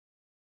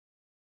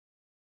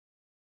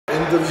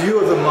In the view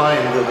of the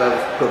mind that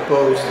I've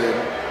proposed in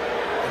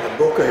a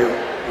book I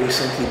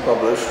recently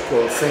published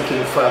called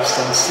Thinking Fast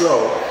and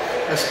Slow,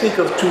 I speak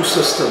of two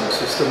systems,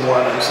 System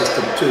 1 and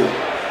System 2.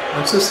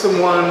 And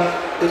System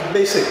 1 is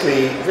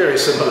basically very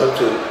similar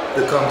to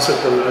the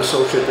concept of an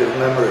associative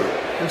memory.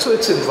 And so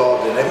it's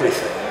involved in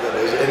everything. That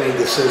is, any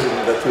decision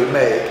that we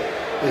make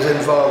is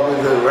involved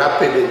with a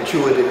rapid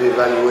intuitive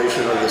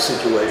evaluation of the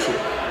situation,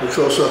 which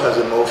also has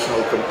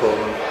emotional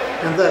component.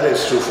 And that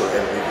is true for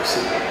every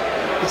decision.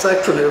 It's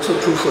actually also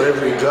true for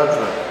every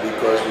judgment,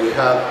 because we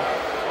have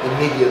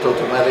immediate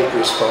automatic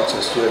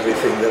responses to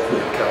everything that we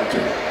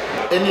encounter.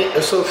 Any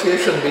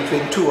association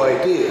between two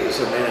ideas,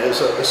 I mean,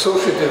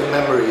 associative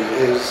memory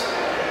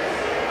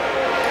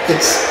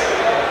it's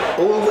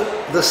all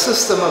the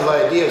system of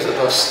ideas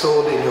that are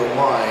stored in your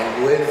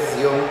mind with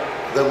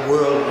the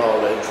world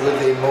knowledge, with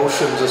the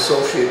emotions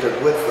associated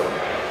with them.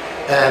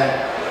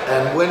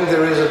 And when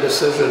there is a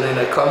decision in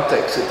a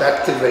context, it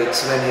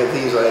activates many of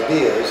these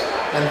ideas,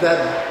 and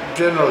that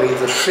generally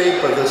the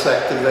shape of this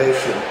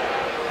activation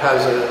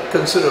has a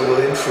considerable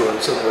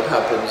influence on what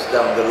happens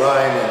down the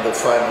line in the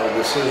final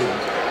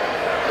decisions,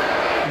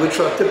 which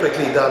are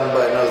typically done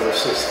by another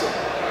system.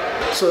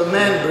 So a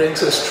man brings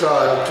his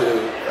child to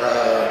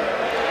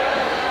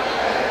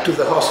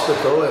the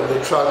hospital, and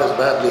the child is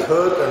badly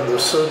hurt, and the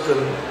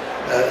surgeon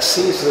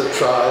sees the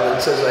child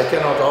and says, "I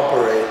cannot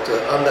operate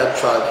on that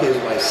child,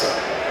 here's my son."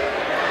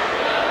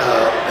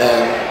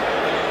 And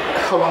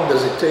how long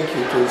does it take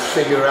you to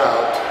figure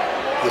out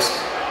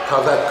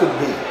how that could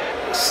be?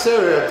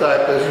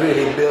 Stereotype is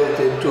really built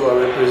into our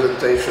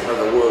representation of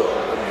the world.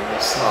 I mean,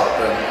 it's not.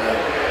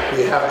 And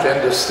we have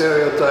gender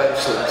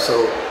stereotypes, and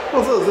so,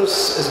 although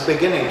this is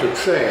beginning to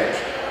change,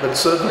 but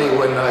certainly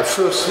when I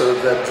first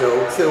heard that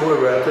joke, there were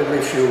relatively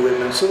few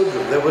women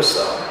surgeons. There were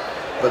some,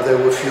 but there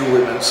were few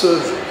women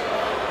surgeons.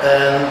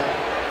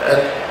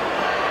 And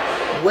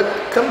what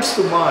comes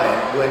to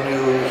mind when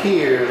you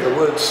hear the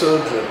word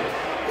surgeon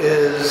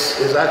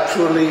is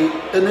actually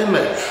an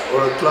image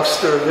or a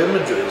cluster of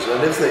images.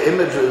 And if the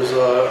images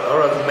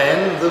are of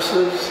men, this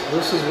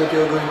is what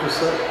you're going to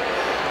say.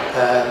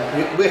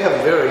 And we have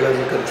very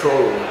little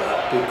control over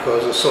that,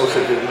 because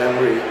associative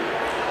memory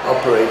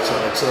operates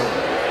on its own.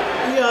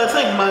 Yeah, I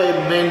think my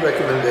main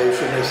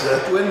recommendation is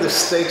that when the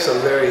stakes are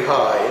very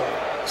high,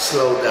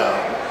 slow down.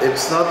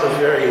 It's not a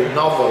very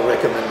novel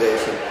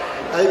recommendation.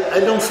 I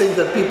don't think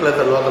that people have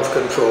a lot of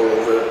control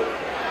over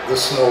the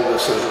small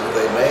decisions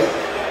they make,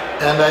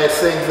 and I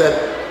think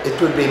that it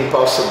would be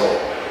impossible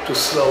to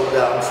slow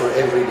down for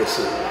every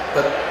decision.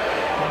 But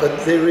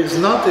there is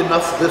not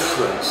enough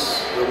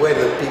difference, the way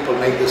that people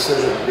make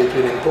decisions,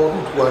 between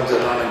important ones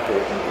and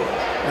unimportant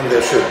ones, and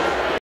there should be.